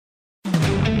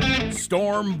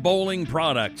Storm Bowling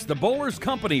Products, the Bowlers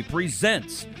Company,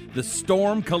 presents the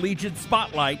Storm Collegiate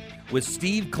Spotlight with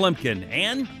Steve Klimkin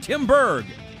and Tim Berg.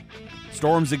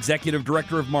 Storm's Executive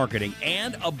Director of Marketing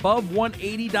and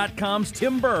Above180.com's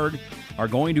Tim Berg are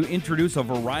going to introduce a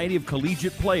variety of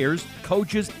collegiate players,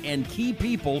 coaches, and key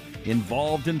people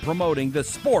involved in promoting the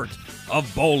sport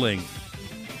of bowling.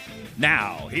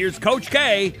 Now, here's Coach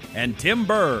K and Tim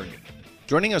Berg.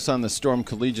 Joining us on the Storm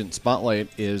Collegiate Spotlight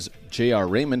is JR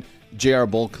Raymond. JR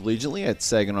bowled collegiately at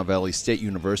Saginaw Valley State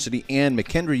University and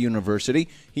McKendree University.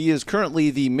 He is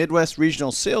currently the Midwest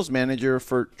Regional Sales Manager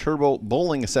for Turbo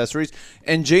Bowling Accessories.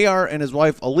 And JR and his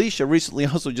wife, Alicia, recently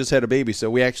also just had a baby, so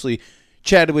we actually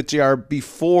chatted with JR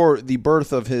before the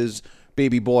birth of his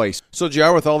baby boy. So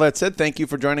JR, with all that said, thank you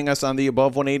for joining us on the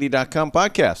Above180.com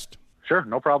podcast. Sure,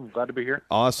 no problem. Glad to be here.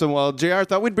 Awesome. Well, JR, I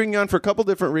thought we'd bring you on for a couple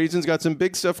different reasons. Got some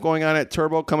big stuff going on at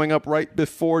Turbo coming up right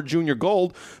before Junior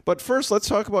Gold. But first, let's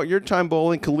talk about your time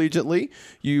bowling collegiately.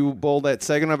 You bowled at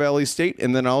Saginaw Valley State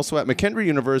and then also at McKendree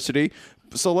University.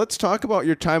 So let's talk about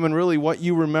your time and really what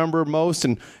you remember most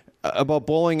and about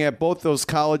bowling at both those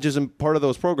colleges and part of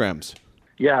those programs.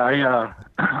 Yeah,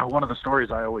 one of the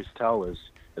stories I always tell is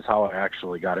how I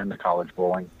actually got into college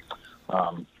bowling.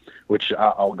 Which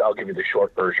I'll give you the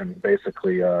short version.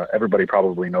 Basically, everybody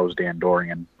probably knows Dan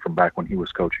Dorian from back when he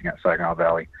was coaching at Saginaw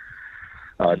Valley.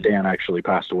 Dan actually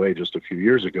passed away just a few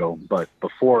years ago, but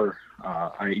before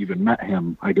I even met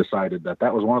him, I decided that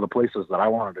was one of the places that I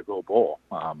wanted to go bowl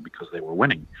because they were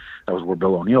winning. That was where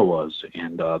Bill O'Neill was,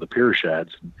 and the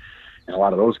Piershads, and a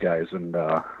lot of those guys. And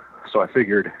so I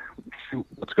figured, shoot,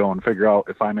 let's go and figure out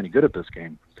if I'm any good at this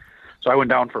game. So I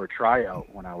went down for a tryout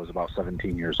when I was about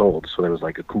 17 years old. So that was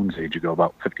like a coon's age ago,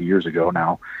 about 50 years ago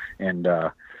now. And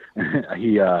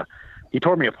he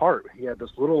tore me apart. He had this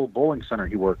little bowling center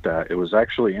he worked at. It was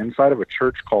actually inside of a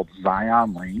church called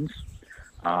Zion Lanes.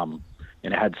 And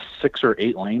it had 6 or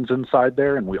 8 lanes inside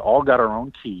there. And we all got our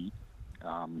own key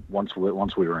once we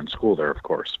were in school there, of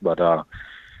course. But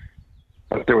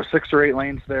there were 6 or 8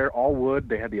 lanes there, all wood.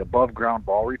 They had the above-ground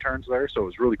ball returns there, so it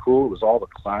was really cool. It was all the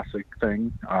classic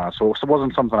thing. So it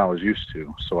wasn't something I was used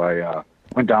to. So I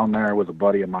went down there with a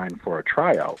buddy of mine for a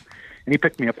tryout, and he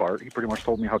picked me apart. He pretty much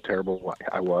told me how terrible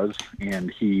I was, and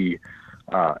he,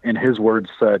 in his words,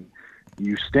 said,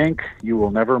 "You stink. You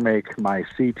will never make my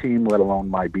C team, let alone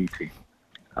my B team."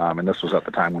 And this was at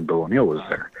the time when Bill O'Neill was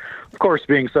there. Of course,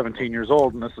 being 17 years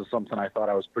old, and this is something I thought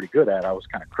I was pretty good at, I was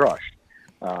kind of crushed.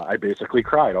 I basically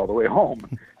cried all the way home.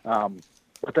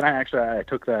 But then I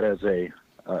took that as a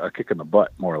kick in the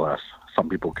butt, more or less. Some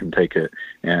people can take it,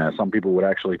 and some people would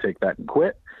actually take that and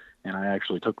quit. And I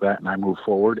actually took that and I moved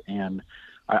forward, and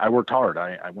I worked hard.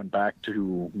 I went back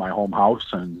to my home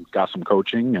house and got some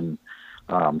coaching, and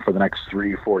for the next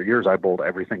 3 or 4 years, I bowled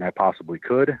everything I possibly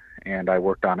could, and I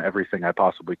worked on everything I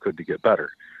possibly could to get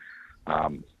better.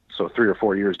 So 3 or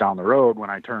 4 years down the road, when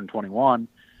I turned 21,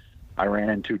 I ran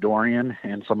into Dorian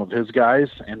and some of his guys,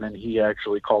 and then he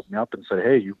actually called me up and said,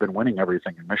 "Hey, you've been winning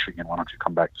everything in Michigan. Why don't you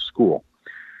come back to school?"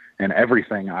 And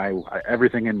everything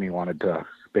in me wanted to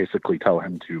basically tell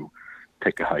him to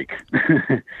take a hike,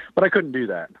 but I couldn't do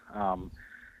that.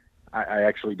 I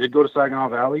actually did go to Saginaw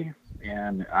Valley,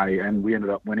 and we ended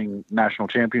up winning national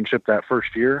championship that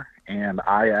first year. And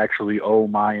I actually owe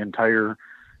my entire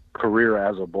career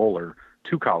as a bowler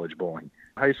to college bowling.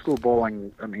 High school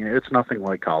bowling, I mean, it's nothing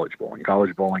like college bowling.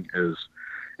 College bowling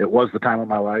it was the time of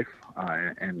my life,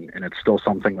 and it's still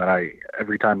something that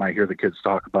every time I hear the kids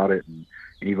talk about it, and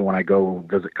even when I go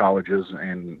visit colleges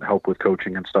and help with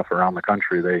coaching and stuff around the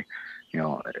country,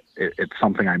 it's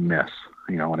something I miss,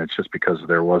 and it's just because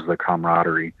there was the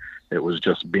camaraderie. It was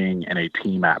just being in a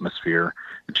team atmosphere.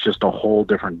 It's just a whole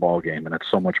different ball game, and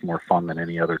it's so much more fun than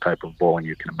any other type of bowling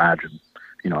you can imagine.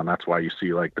 And that's why you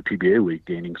see like the PBA league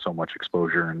gaining so much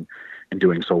exposure and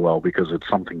doing so well, because it's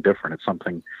something different.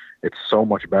 It's so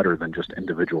much better than just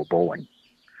individual bowling.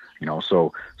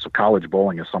 So college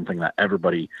bowling is something that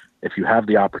everybody, if you have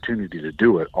the opportunity to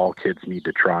do it, all kids need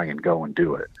to try and go and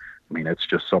do it. I mean, it's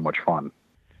just so much fun.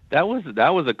 That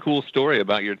was a cool story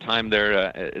about your time there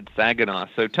at Saginaw.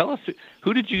 So tell us,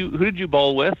 who did you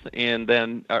bowl with, and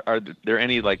then are there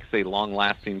any, like, say,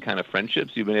 long-lasting kind of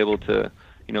friendships you've been able to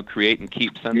create and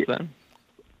keep since then?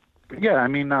 Yeah, I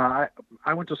mean, I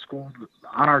went to school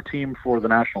on our team for the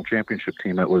national championship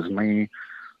team. It was me,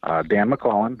 Dan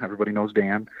McClellan. Everybody knows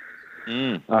Dan.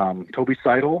 Toby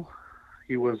Seidel.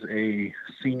 He was a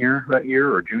senior that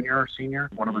year, or junior or senior,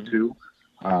 one of the two.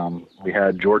 We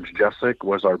had George Jessic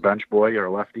was our bench boy, our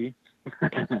lefty.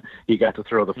 He got to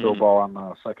throw the fill ball on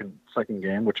the second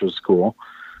game, which was cool.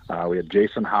 We had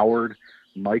Jason Howard,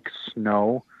 Mike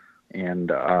Snow,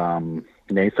 and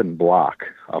Nathan Block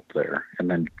up there, and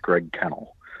then Greg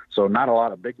Kennel. So not a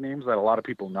lot of big names that a lot of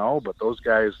people know, but those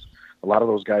guys, a lot of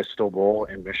those guys still bowl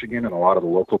in Michigan and a lot of the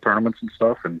local tournaments and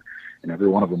stuff, and every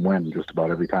one of them win just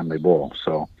about every time they bowl.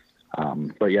 So,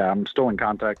 but yeah, I'm still in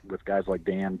contact with guys like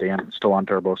Dan. Dan's still on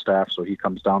Turbo staff, so he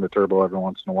comes down to Turbo every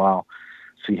once in a while.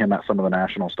 See him at some of the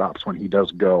national stops when he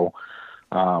does go.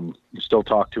 Still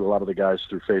talk to a lot of the guys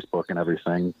through Facebook and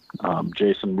everything.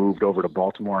 Jason moved over to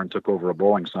Baltimore and took over a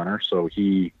bowling center, so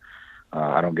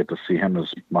I don't get to see him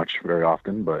as much very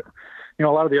often, but a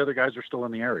lot of the other guys are still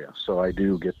in the area, so I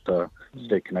do get to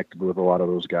stay connected with a lot of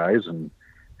those guys, and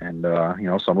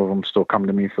some of them still come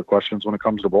to me for questions when it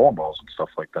comes to bowling balls and stuff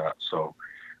like that. So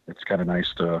it's kind of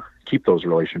nice to keep those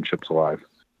relationships alive.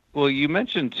 Well, you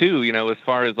mentioned too, as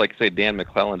far as like say Dan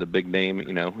McClellan, a big name,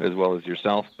 as well as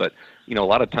yourself, but a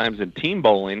lot of times in team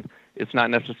bowling, it's not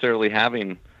necessarily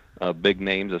having big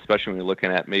names, especially when you're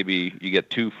looking at maybe you get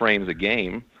 2 frames a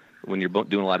game when you're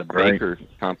doing a lot of breaker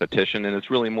competition, and it's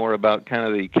really more about kind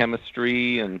of the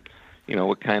chemistry and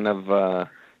what kind of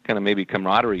maybe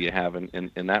camaraderie you have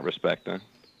in that respect. Huh?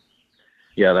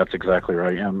 Yeah, that's exactly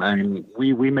right. I mean,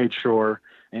 we made sure,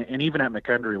 and even at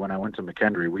McKendree, when I went to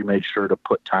McKendree, we made sure to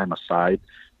put time aside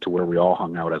to where we all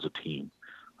hung out as a team.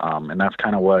 And that's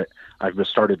kind of what I've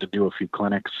just started to do a few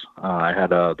clinics. I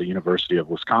had the University of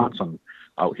Wisconsin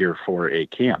out here for a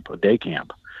day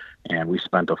camp, and we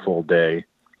spent a full day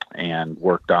and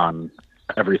worked on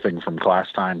everything from class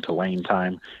time to lane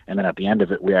time. And then at the end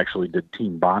of it, we actually did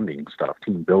team bonding stuff,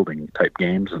 team building type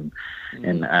games, and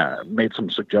made some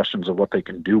suggestions of what they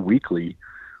can do weekly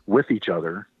with each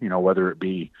other, whether it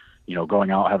be,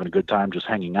 going out, having a good time, just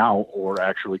hanging out, or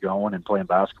actually going and playing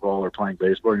basketball or playing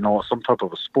baseball, some type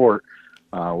of a sport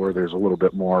where there's a little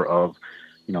bit more of,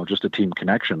 just a team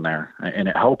connection there. And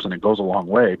it helps, and it goes a long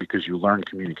way because you learn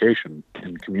communication,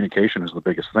 and communication is the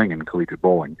biggest thing in collegiate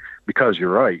bowling, because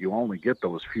you're right, you only get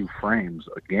those few frames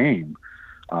a game.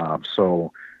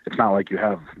 So it's not like you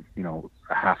have,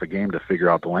 a half a game to figure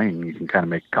out the lane. You can kind of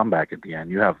make a comeback at the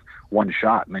end. You have one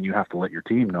shot, and then you have to let your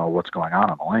team know what's going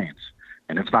on the lanes.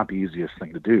 And it's not the easiest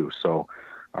thing to do. So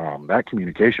that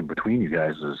communication between you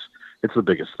guys it's the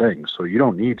biggest thing. So you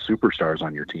don't need superstars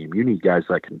on your team. You need guys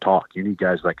that can talk. You need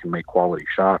guys that can make quality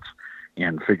shots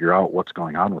and figure out what's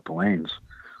going on with the lanes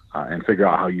and figure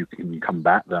out how you can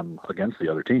combat them against the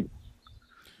other team.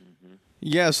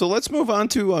 Yeah, so let's move on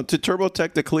to Turbo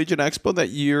Tech, the Collegiate Expo that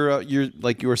you're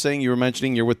like you were saying, you were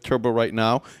mentioning you're with Turbo right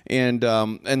now, and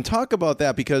talk about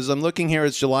that, because I'm looking here,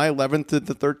 it's July 11th to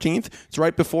the 13th. It's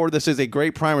right before, this is a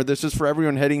great primer. This is for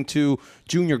everyone heading to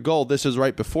Junior Gold. This is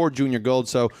right before Junior Gold,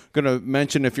 so going to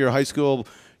mention, if you're a high school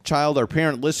child or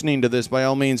parent listening to this, by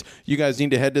all means, you guys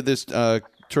need to head to this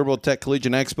Turbo Tech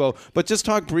Collegiate Expo. But just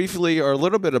talk briefly or a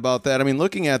little bit about that. I mean,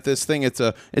 looking at this thing, it's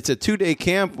a 2-day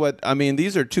camp, but I mean,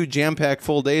 these are 2 jam-packed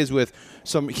full days with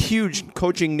some huge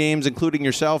coaching names, including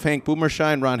yourself, Hank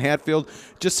Boomershine, Ron Hatfield,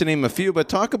 just to name a few. But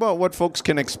talk about what folks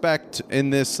can expect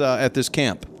in this at this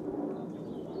camp.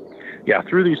 Yeah,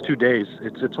 through these 2 days,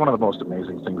 it's one of the most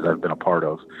amazing things I've been a part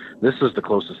of. This is the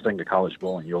closest thing to college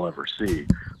bowling you'll ever see,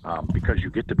 because you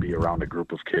get to be around a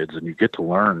group of kids and you get to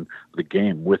learn the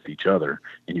game with each other,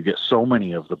 and you get so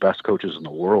many of the best coaches in the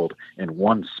world in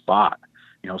one spot.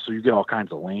 So you get all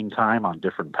kinds of lane time on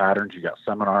different patterns. You got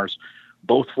seminars,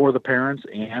 both for the parents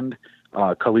and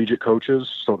collegiate coaches,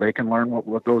 so they can learn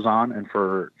what goes on, and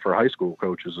for high school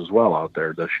coaches as well out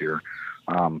there this year.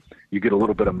 You get a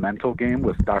little bit of mental game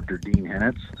with Dr. Dean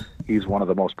Hinnitz. He's one of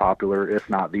the most popular, if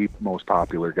not the most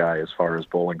popular guy as far as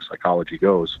bowling psychology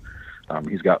goes.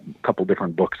 He's got a couple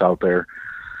different books out there.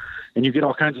 And you get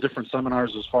all kinds of different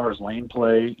seminars as far as lane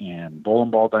play and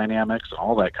bowling ball dynamics,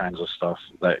 all that kinds of stuff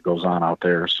that goes on out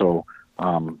there. So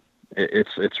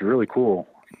it's really cool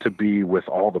to be with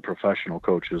all the professional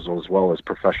coaches as well as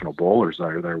professional bowlers that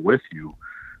are there with you.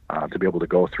 To be able to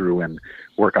go through and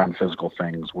work on physical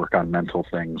things, work on mental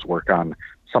things, work on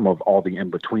some of all the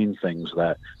in-between things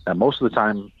that most of the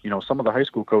time, some of the high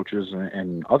school coaches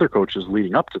and other coaches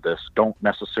leading up to this don't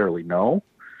necessarily know.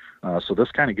 So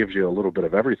this kind of gives you a little bit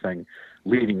of everything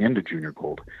leading into Junior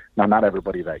Gold. Now, not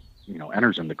everybody that,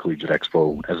 enters into Collegiate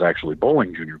Expo is actually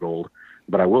bowling Junior Gold,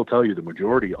 but I will tell you the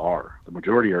majority are. The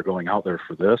majority are going out there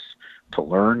for this, to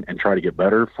learn and try to get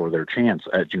better for their chance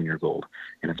at Junior Gold.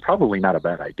 And it's probably not a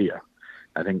bad idea.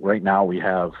 I think right now we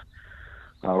have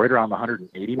right around the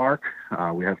 180 mark.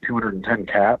 We have 210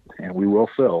 cap, and we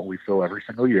fill every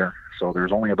single year. So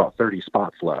there's only about 30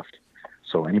 spots left.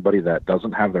 So anybody that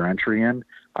doesn't have their entry in,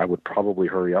 I would probably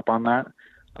hurry up on that,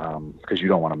 because you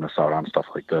don't want to miss out on stuff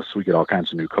like this. We get all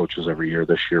kinds of new coaches every year.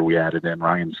 This year we added in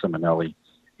Ryan Simonelli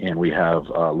and we have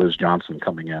Liz Johnson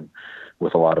coming in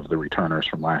with a lot of the returners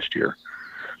from last year.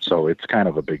 So it's kind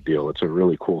of a big deal. It's a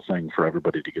really cool thing for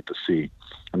everybody to get to see.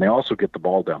 And they also get the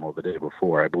ball demo the day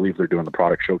before. I believe they're doing the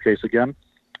product showcase again,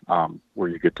 where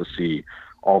you get to see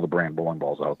all the brand bowling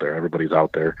balls out there. Everybody's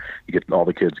out there. All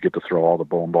the kids get to throw all the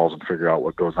bowling balls and figure out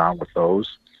what goes on with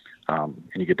those. And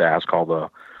you get to ask all the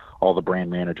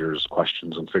brand managers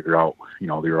questions and figure out,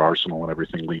 your arsenal and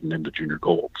everything leading into junior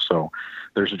gold. So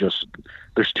there's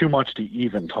too much to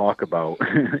even talk about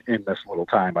in this little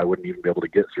time. I wouldn't even be able to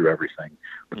get through everything,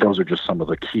 but those are just some of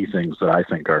the key things that I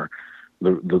think are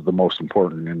the most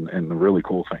important and the really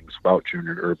cool things about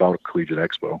about Collegiate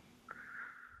Expo.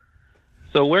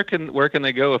 So where can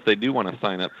they go if they do want to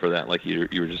sign up for that, like you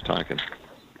were just talking?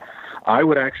 I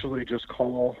would actually just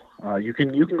call. You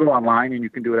can go online and you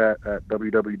can do it at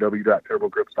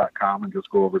www.turbogrips.com and just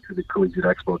go over to the Collegiate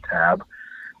Expo tab.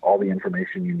 All the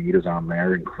information you need is on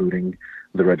there, including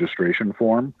the registration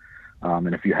form.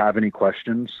 And if you have any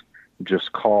questions,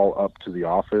 just call up to the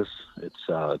office. It's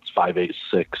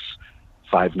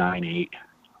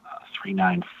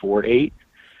 586-598-3948.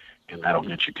 And that'll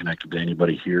get you connected to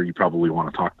anybody here. You probably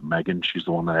want to talk to Megan. She's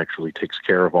the one that actually takes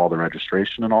care of all the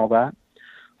registration and all that.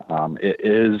 It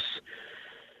is,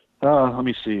 let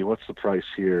me see, what's the price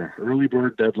here? Early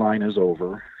bird deadline is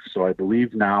over. So I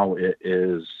believe now it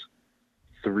is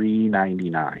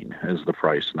 $3.99 is the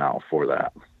price now for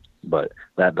that. But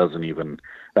that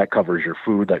covers your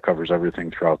food. That covers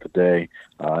everything throughout the day.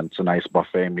 It's a nice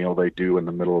buffet meal they do in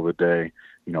the middle of the day,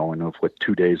 and with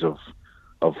 2 days of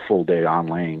full day on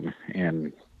lane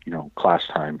and, class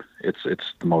time. It's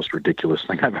the most ridiculous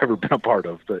thing I've ever been a part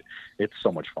of, but it's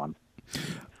so much fun.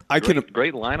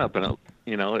 Great lineup, and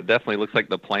it definitely looks like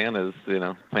the plan is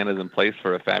in place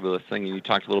for a fabulous thing. And you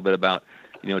talked a little bit about,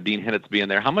 Dean Hinnett's being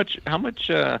there. How much,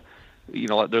 there's a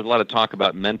lot of talk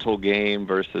about mental game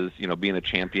versus, being a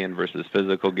champion versus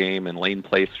physical game and lane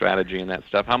play strategy and that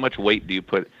stuff. How much weight do you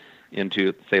put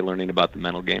into, say, learning about the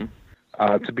mental game?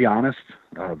 To be honest,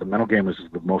 the mental game is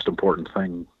the most important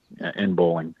thing in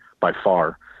bowling by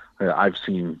far. I've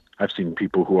seen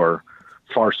people who are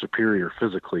far superior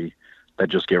physically that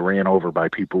just get ran over by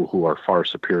people who are far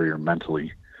superior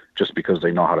mentally, just because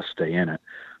they know how to stay in it.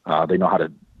 They know how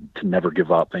to never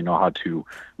give up. They know how to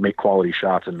make quality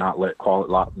shots and not let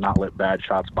bad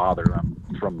shots bother them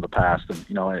from the past. And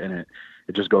and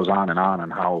it just goes on and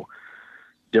how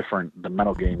different the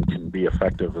mental game can be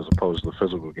effective as opposed to the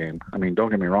physical game. I mean, don't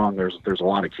get me wrong. There's a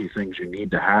lot of key things you need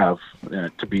to have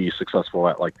to be successful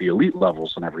at like the elite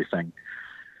levels and everything.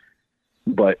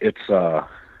 But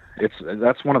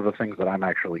that's one of the things that I'm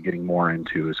actually getting more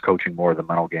into is coaching more of the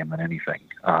mental game than anything.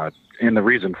 And the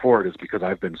reason for it is because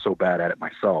I've been so bad at it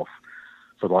myself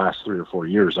for the last 3 or 4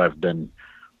 years. I've been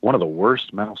one of the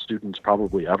worst mental students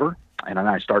probably ever. And then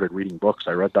I started reading books.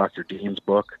 I read Dr. Dean's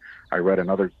book. I read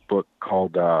another book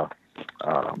called, what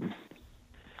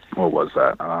was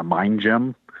that? Mind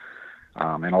Gym.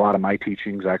 And a lot of my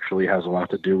teachings actually has a lot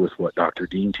to do with what Dr.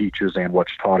 Dean teaches and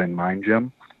what's taught in Mind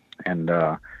Gym. And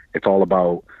it's all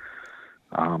about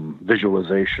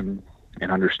visualization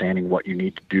and understanding what you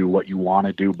need to do, what you want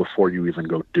to do before you even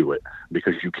go do it.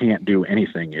 Because you can't do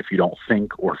anything if you don't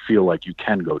think or feel like you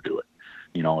can go do it.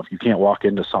 If you can't walk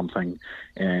into something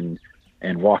and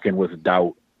walk in with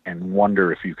doubt and wonder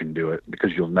if you can do it,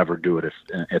 because you'll never do it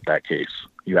at that case.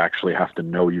 You actually have to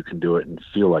know you can do it and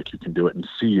feel like you can do it and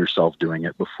see yourself doing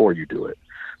it before you do it.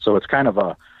 So it's kind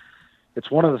of it's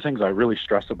one of the things I really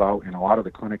stress about in a lot of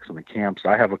the clinics and the camps.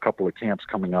 I have a couple of camps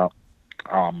coming up.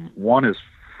 One is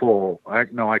full. I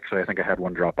think I had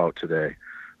one drop out today.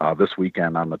 This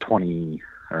weekend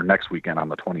next weekend on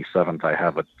the 27th, I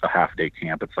have a half-day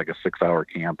camp. It's like a 6-hour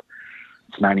camp.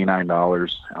 It's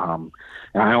 $99, and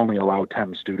I only allow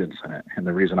 10 students in it. And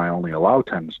the reason I only allow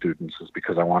 10 students is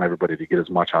because I want everybody to get as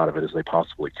much out of it as they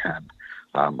possibly can.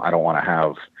 I don't want to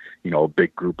have, a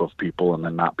big group of people and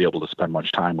then not be able to spend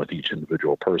much time with each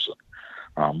individual person.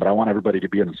 But I want everybody to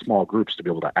be in small groups to be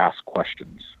able to ask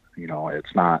questions.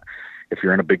 It's not, if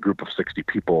you're in a big group of 60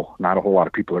 people, not a whole lot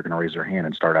of people are going to raise their hand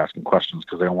and start asking questions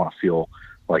because they don't want to feel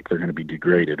like they're going to be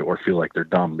degraded or feel like they're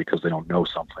dumb because they don't know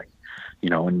something.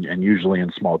 And usually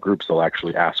in small groups, they'll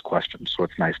actually ask questions. So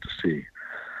it's nice to see.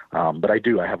 But I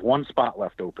have one spot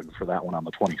left open for that one on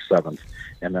the 27th.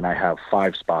 And then I have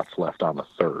 5 spots left on the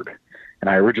 3rd. And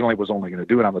I originally was only going to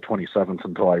do it on the 27th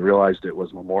until I realized it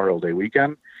was Memorial Day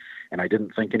weekend. And I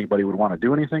didn't think anybody would want to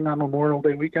do anything on Memorial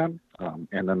Day weekend.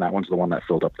 And then that one's the one that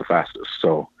filled up the fastest.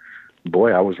 So,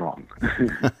 boy, I was wrong.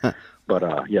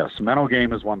 But yes, mental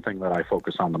game is one thing that I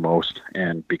focus on the most,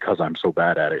 and because I'm so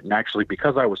bad at it, and actually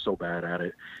because I was so bad at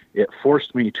it, it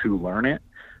forced me to learn it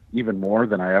even more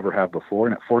than I ever have before,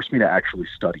 and it forced me to actually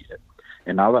study it.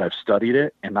 And now that I've studied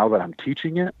it, and now that I'm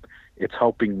teaching it, it's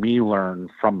helping me learn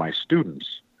from my students,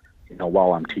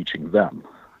 while I'm teaching them.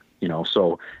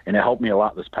 So, and it helped me a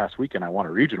lot this past weekend. I won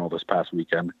a regional this past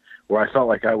weekend where I felt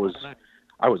like I was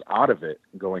out of it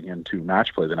going into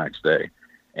match play the next day,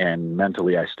 and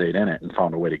mentally I stayed in it and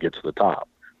found a way to get to the top.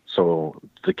 So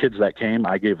the kids that came,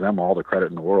 I gave them all the credit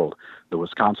in the world. The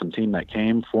Wisconsin team that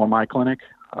came for my clinic,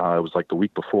 it was like the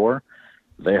week before,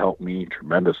 they helped me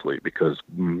tremendously because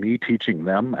me teaching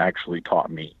them actually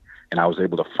taught me, and I was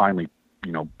able to finally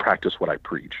practice what I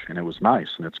preach, and it was nice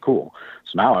and it's cool.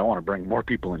 So now I want to bring more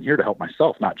people in here to help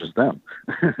myself, not just them.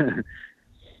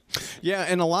 Yeah,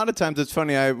 and a lot of times it's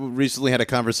funny. I recently had a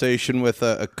conversation with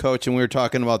a coach, and we were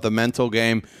talking about the mental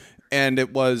game, and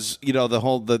it was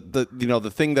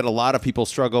the thing that a lot of people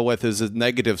struggle with is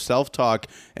negative self-talk.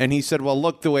 And he said, well,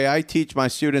 look, the way I teach my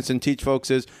students and teach folks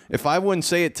is if I wouldn't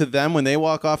say it to them when they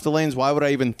walk off the lanes, why would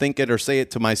I even think it or say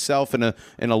it to myself in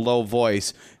a low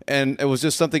voice? And it was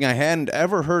just something I hadn't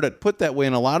ever heard it put that way.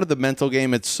 In a lot of the mental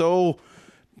game, it's so,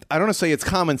 I don't want to say it's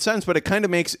common sense, but it kind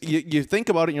of makes you think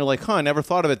about it and you're like, I never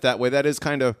thought of it that way. That is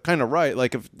kind of right.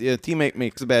 Like if a teammate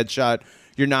makes a bad shot,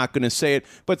 you're not going to say it,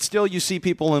 but still you see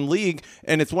people in league,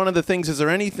 and it's one of the things. Is there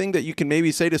anything that you can maybe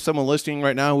say to someone listening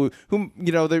right now who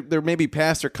they're maybe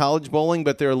past their college bowling,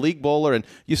 but they're a league bowler, and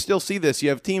you still see this? You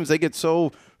have teams, they get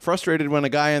so frustrated when a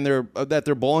guy that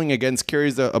they're bowling against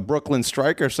carries a Brooklyn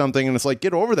strike or something, and it's like,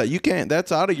 get over that. You can't.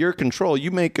 That's out of your control.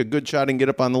 You make a good shot and get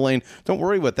up on the lane. Don't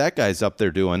worry what that guy's up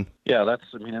there doing. Yeah,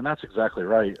 and that's exactly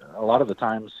right. A lot of the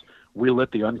times we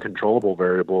let the uncontrollable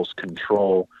variables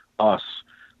control us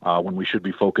when we should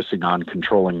be focusing on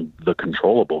controlling the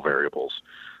controllable variables.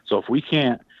 So if we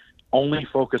can't only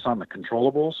focus on the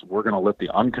controllables, we're going to let the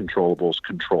uncontrollables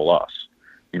control us.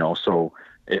 So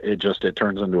it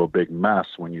turns into a big mess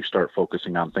when you start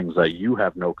focusing on things that you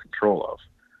have no control of.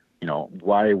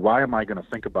 Why am I going to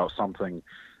think about something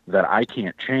that I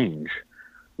can't change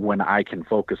when I can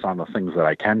focus on the things that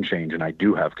I can change and I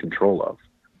do have control of?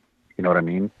 You know what I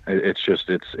mean?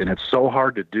 It's so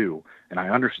hard to do. And I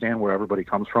understand where everybody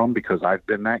comes from, because I've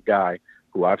been that guy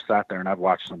who I've sat there and I've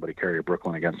watched somebody carry a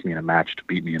Brooklyn against me in a match to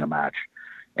beat me in a match.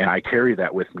 And I carry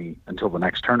that with me until the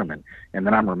next tournament. And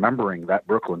then I'm remembering that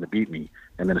Brooklyn to beat me.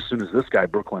 And then as soon as this guy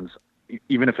Brooklyn's,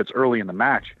 even if it's early in the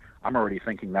match, I'm already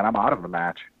thinking that I'm out of the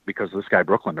match because this guy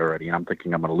Brooklyn already. And I'm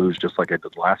thinking I'm going to lose just like I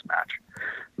did the last match.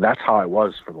 That's how I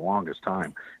was for the longest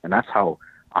time. And that's how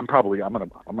I'm going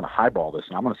to highball this.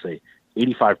 And I'm going to say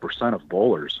 85% of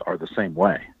bowlers are the same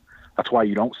way. That's why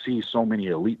you don't see so many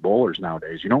elite bowlers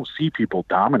nowadays. You don't see people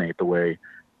dominate the way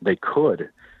they could,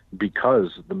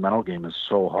 because the mental game is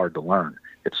so hard to learn.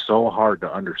 It's so hard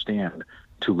to understand,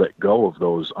 to let go of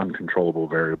those uncontrollable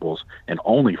variables and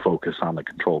only focus on the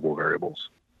controllable variables.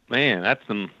 Man,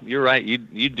 you're right. You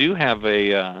do have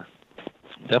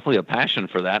definitely a passion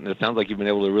for that, and it sounds like you've been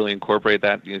able to really incorporate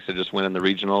that. You said just winning the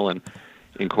regional and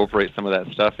incorporate some of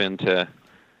that stuff into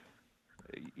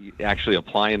actually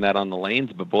applying that on the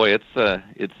lanes. But boy,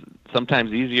 it's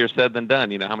sometimes easier said than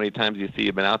done. How many times you see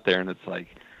you've been out there and it's like,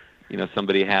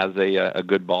 somebody has a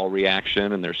good ball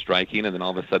reaction and they're striking, and then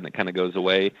all of a sudden it kind of goes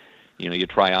away. You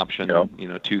try option,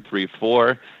 2, 3,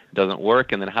 4, doesn't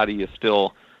work. And then how do you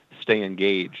still stay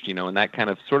engaged? And that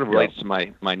kind of sort of relates to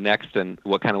my next and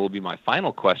what kind of will be my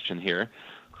final question here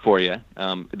for you.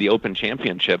 The Open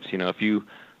Championships, if you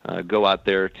go out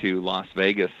there to Las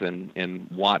Vegas and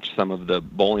watch some of the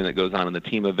bowling that goes on in the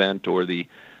team event or the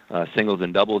singles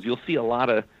and doubles, you'll see a lot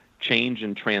of change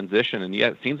and transition. And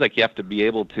it seems like you have to be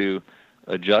able to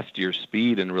adjust your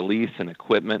speed and release and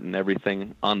equipment and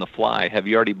everything on the fly. Have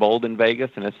you already bowled in Vegas?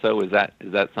 And if so, is that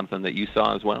something that you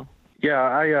saw as well?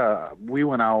 Yeah, we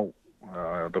went out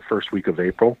the first week of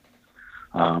April.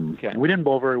 And we didn't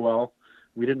bowl very well.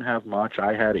 We didn't have much.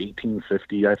 I had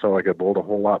 1850. I felt like I bowled a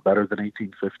whole lot better than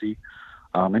 1850.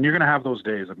 And you're going to have those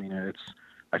days. I mean,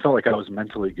 I felt like I was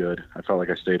mentally good. I felt like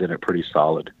I stayed in it pretty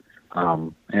solid.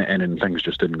 And then things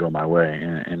just didn't go my way.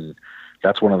 And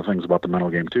that's one of the things about the mental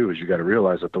game too, is you got to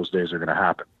realize that those days are going to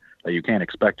happen. That you can't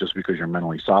expect just because you're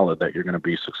mentally solid that you're going to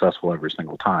be successful every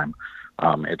single time.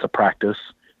 It's a practice.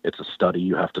 It's a study.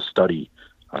 You have to study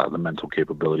the mental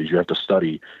capabilities. You have to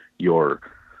study your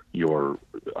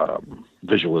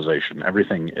visualization.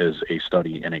 Everything is a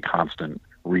study and a constant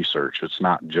research. It's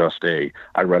not just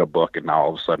I read a book and now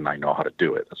all of a sudden I know how to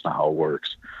do it. That's not how it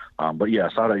works. But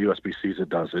yes, out of USBCs it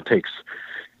does. It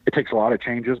takes a lot of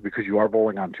changes because you are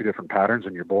bowling on two different patterns,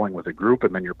 and you're bowling with a group,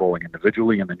 and then you're bowling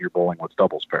individually, and then you're bowling with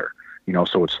doubles pair.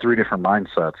 So it's three different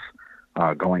mindsets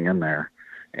going in there,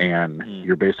 and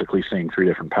you're basically seeing three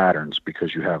different patterns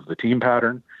because you have the team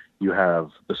pattern, you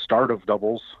have the start of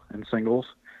doubles and singles,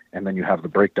 and then you have the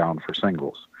breakdown for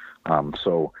singles.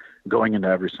 So going into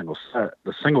every single set,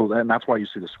 the singles, and that's why you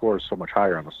see the score is so much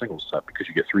higher on the singles set, because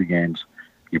you get 3 games,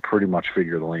 you pretty much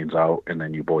figure the lanes out, and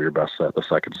then you bowl your best set the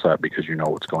second set because you know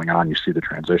what's going on. You see the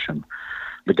transition.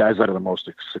 The guys that are the most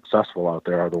successful out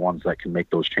there are the ones that can make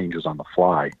those changes on the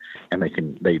fly, and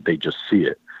they just see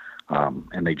it,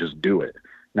 and they just do it.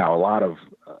 Now,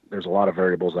 there's a lot of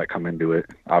variables that come into it,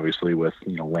 obviously, with,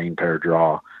 lane pair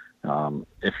draw.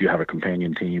 If you have a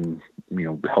companion team,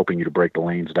 helping you to break the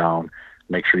lanes down,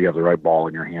 make sure you have the right ball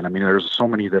in your hand. I mean, there's so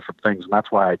many different things, and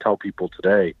that's why I tell people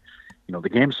today, the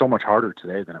game's so much harder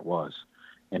today than it was.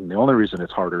 And the only reason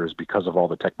it's harder is because of all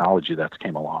the technology that's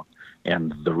came along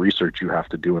and the research you have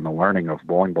to do and the learning of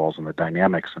bowling balls and the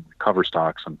dynamics and cover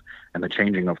stocks and the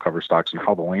changing of cover stocks and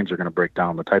how the lanes are going to break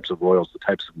down, the types of oils, the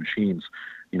types of machines,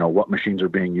 what machines are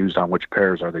being used on which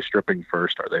pairs. Are they stripping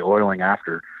first? Are they oiling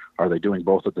after? Are they doing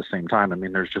both at the same time? I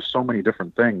mean, there's just so many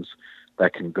different things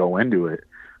that can go into it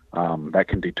that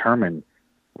can determine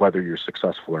whether you're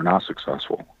successful or not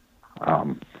successful.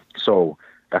 So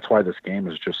that's why this game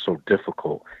is just so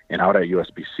difficult. And out at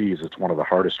USBCs, it's one of the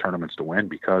hardest tournaments to win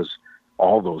because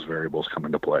all those variables come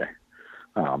into play.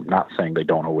 Not saying they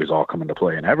don't always all come into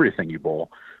play in everything you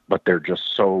bowl, but they're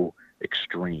just so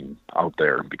extreme out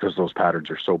there because those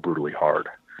patterns are so brutally hard.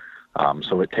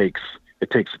 So it takes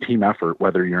a team effort,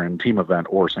 whether you're in team event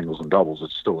or singles and doubles.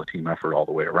 It's still a team effort all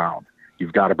the way around.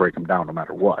 You've got to break them down no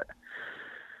matter what.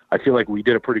 I feel like we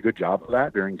did a pretty good job of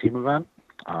that during team event.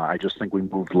 I just think we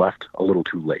moved left a little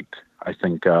too late. I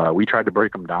think we tried to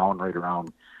break them down right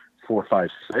around 4, 5,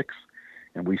 6,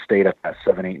 and we stayed at that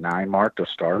 7, 8, 9 mark to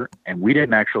start, and we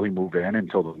didn't actually move in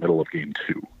until the middle of game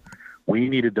 2. We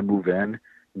needed to move in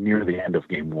near the end of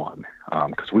game 1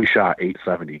 because we shot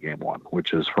 870 game 1,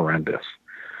 which is horrendous.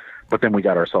 But then we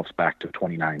got ourselves back to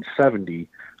 2970.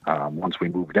 Once we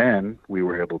moved in, we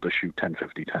were able to shoot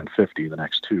 1050, 1050 the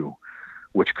next 2,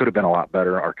 which could have been a lot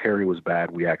better. Our carry was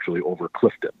bad. We actually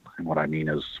over-cliffed it. And what I mean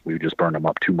is we just burned them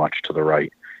up too much to the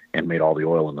right and made all the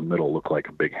oil in the middle look like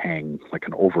a big hang, like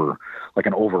an over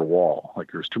wall.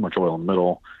 Like there's too much oil in the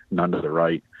middle, none to the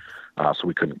right. So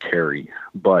we couldn't carry.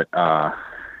 But,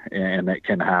 and that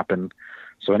can happen.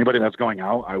 So anybody that's going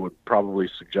out, I would probably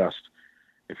suggest,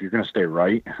 if you're going to stay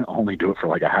right, only do it for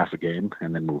like a half a game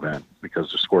and then move in,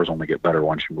 because the scores only get better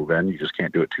once you move in. You just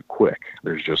can't do it too quick.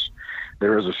 There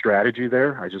is a strategy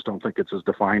there. I just don't think it's as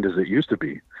defined as it used to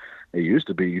be. It used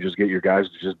to be you just get your guys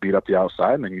to just beat up the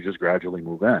outside and then you just gradually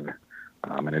move in.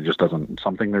 And it just doesn't,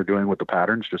 something they're doing with the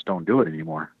patterns just don't do it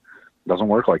anymore. It doesn't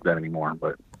work like that anymore.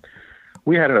 But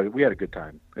we had a good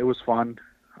time. It was fun.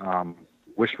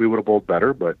 Wish we would have bowled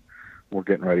better, but we're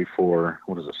getting ready for,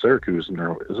 Syracuse?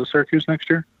 Is it Syracuse next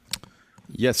year?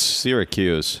 Yes,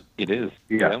 Syracuse. It is.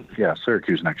 Yeah,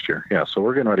 Syracuse next year. Yeah, so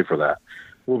we're getting ready for that.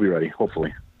 We'll be ready,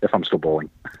 hopefully, if I'm still bowling.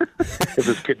 If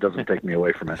this kid doesn't take me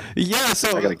away from it. Yeah,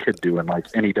 so I got a kid doing like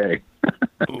any day.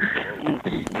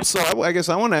 So I guess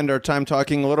I want to end our time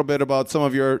talking a little bit about some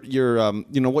of your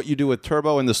what you do with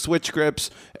Turbo and the switch grips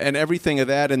and everything of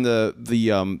that, and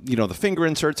the finger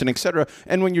inserts and etc.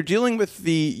 And when you're dealing with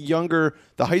the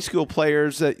high school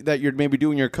players that you're maybe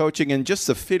doing your coaching, and just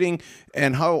the fitting,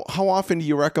 and how often do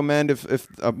you recommend, if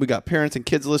we got parents and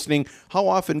kids listening, how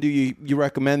often do you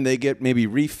recommend they get maybe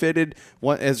refitted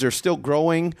as they're still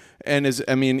growing? And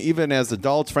even as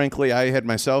adults, frankly, I had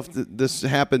myself, this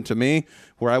happened to me,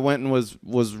 where I went and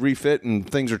was refit, and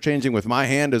things are changing with my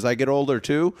hand as I get older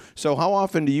too. So how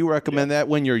often do you recommend that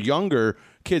when you're younger,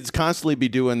 kids constantly be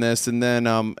doing this? And then,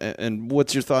 and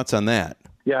what's your thoughts on that?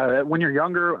 Yeah, when you're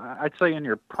younger, I'd say in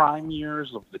your prime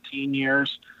years of the teen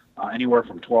years, anywhere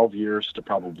from 12 years to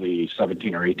probably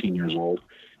 17 or 18 years old,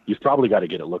 you've probably got to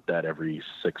get it looked at every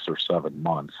 6 or 7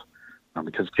 months.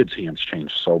 Because kids' hands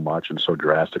change so much and so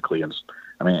drastically. And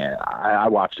I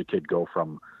watched a kid go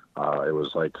from it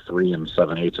was like 3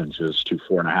 7/8 inches to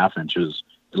 4 1/2 inches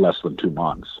in less than 2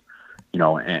 months.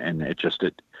 And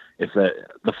if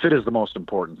the fit is the most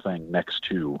important thing next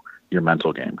to your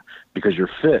mental game, because your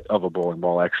fit of a bowling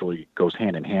ball actually goes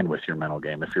hand in hand with your mental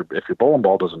game. If your bowling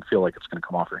ball doesn't feel like it's going to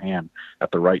come off your hand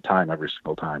at the right time every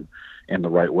single time, in the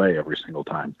right way every single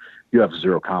time, you have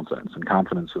zero confidence, and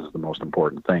confidence is the most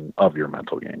important thing of your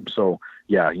mental game. So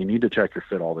yeah, you need to check your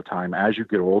fit all the time. As you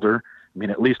get older,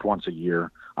 at least once a year,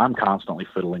 I'm constantly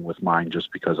fiddling with mine,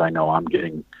 just because I know I'm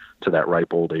getting to that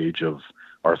ripe old age of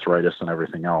arthritis and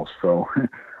everything else. So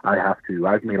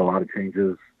I've made a lot of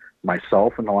changes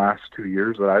myself in the last 2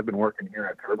 years that I've been working here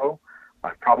at Turbo.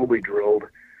 I've probably drilled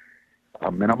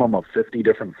a minimum of 50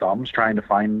 different thumbs trying to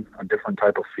find a different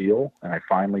type of feel, and I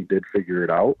finally did figure it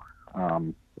out.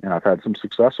 and I've had some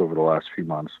success over the last few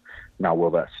months. Now,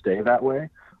 will that stay that way?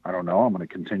 I don't know. I'm going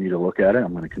to continue to look at it.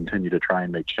 I'm going to continue to try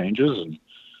and make changes, and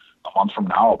a month from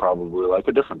now, I'll probably like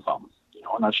a different thumb,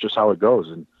 and that's just how it goes.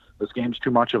 And this game's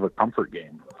too much of a comfort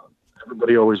game.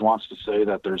 Everybody always wants to say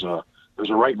that there's a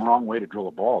right and wrong way to drill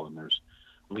a ball, and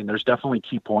there's definitely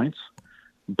key points,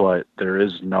 but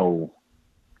there's no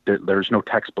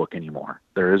textbook anymore.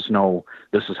 There is no,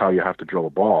 this is how you have to drill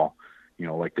a ball.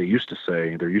 Like they used to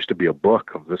say, there used to be a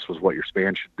book of this was what your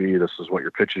span should be, this is what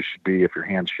your pitches should be if your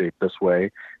hand's shaped this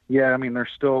way. Yeah,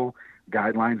 there's still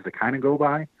guidelines to kind of go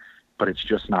by, but it's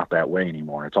just not that way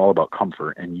anymore. It's all about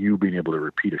comfort and you being able to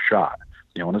repeat a shot.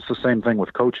 And it's the same thing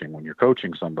with coaching. When you're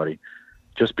coaching somebody,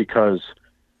 just because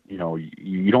you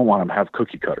don't want them to have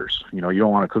cookie cutters. You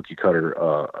don't want to cookie cutter,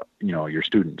 your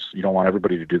students. You don't want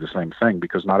everybody to do the same thing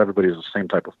because not everybody is the same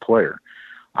type of player.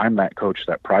 I'm that coach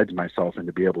that prides myself in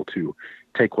to be able to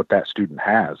take what that student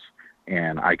has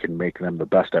and I can make them the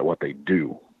best at what they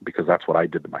do because that's what I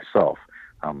did to myself.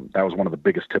 That was one of the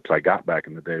biggest tips I got back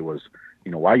in the day was,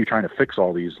 why are you trying to fix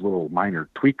all these little minor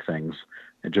tweak things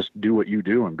and just do what you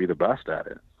do and be the best at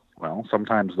it? Well,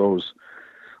 sometimes those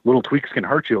little tweaks can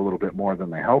hurt you a little bit more than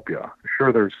they help you.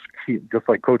 Sure, there's key, just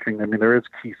like coaching. There is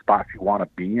key spots you want to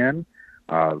be in,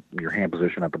 your hand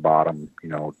position at the bottom,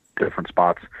 different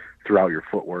spots throughout your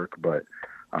footwork. But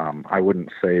I wouldn't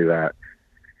say that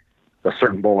a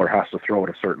certain bowler has to throw it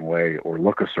a certain way or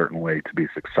look a certain way to be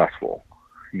successful.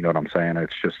 You know what I'm saying?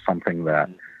 It's just something that,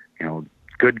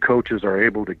 good coaches are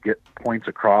able to get points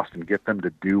across and get them to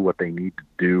do what they need to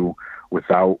do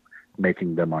without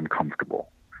making them uncomfortable.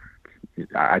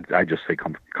 I just say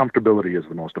comfortability is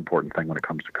the most important thing when it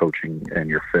comes to coaching and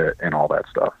your fit and all that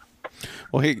stuff.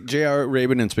 Well, hey, JR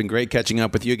Raymond, it's been great catching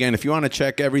up with you again. If you want to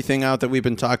check everything out that we've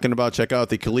been talking about, check out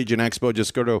the Collegiate Expo.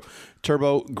 Just go to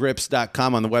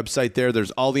turbogrips.com on the website there.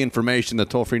 There's all the information. The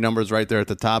toll-free number is right there at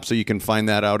the top, so you can find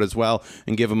that out as well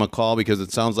and give them a call because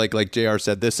it sounds like JR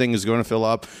said, this thing is going to fill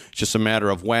up. It's just a matter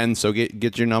of when. So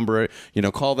get your number,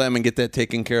 call them and get that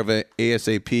taken care of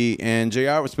ASAP. And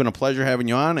JR, it's been a pleasure having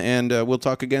you on, and we'll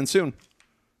talk again soon.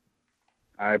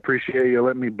 I appreciate you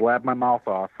letting me blab my mouth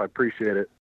off. I appreciate it.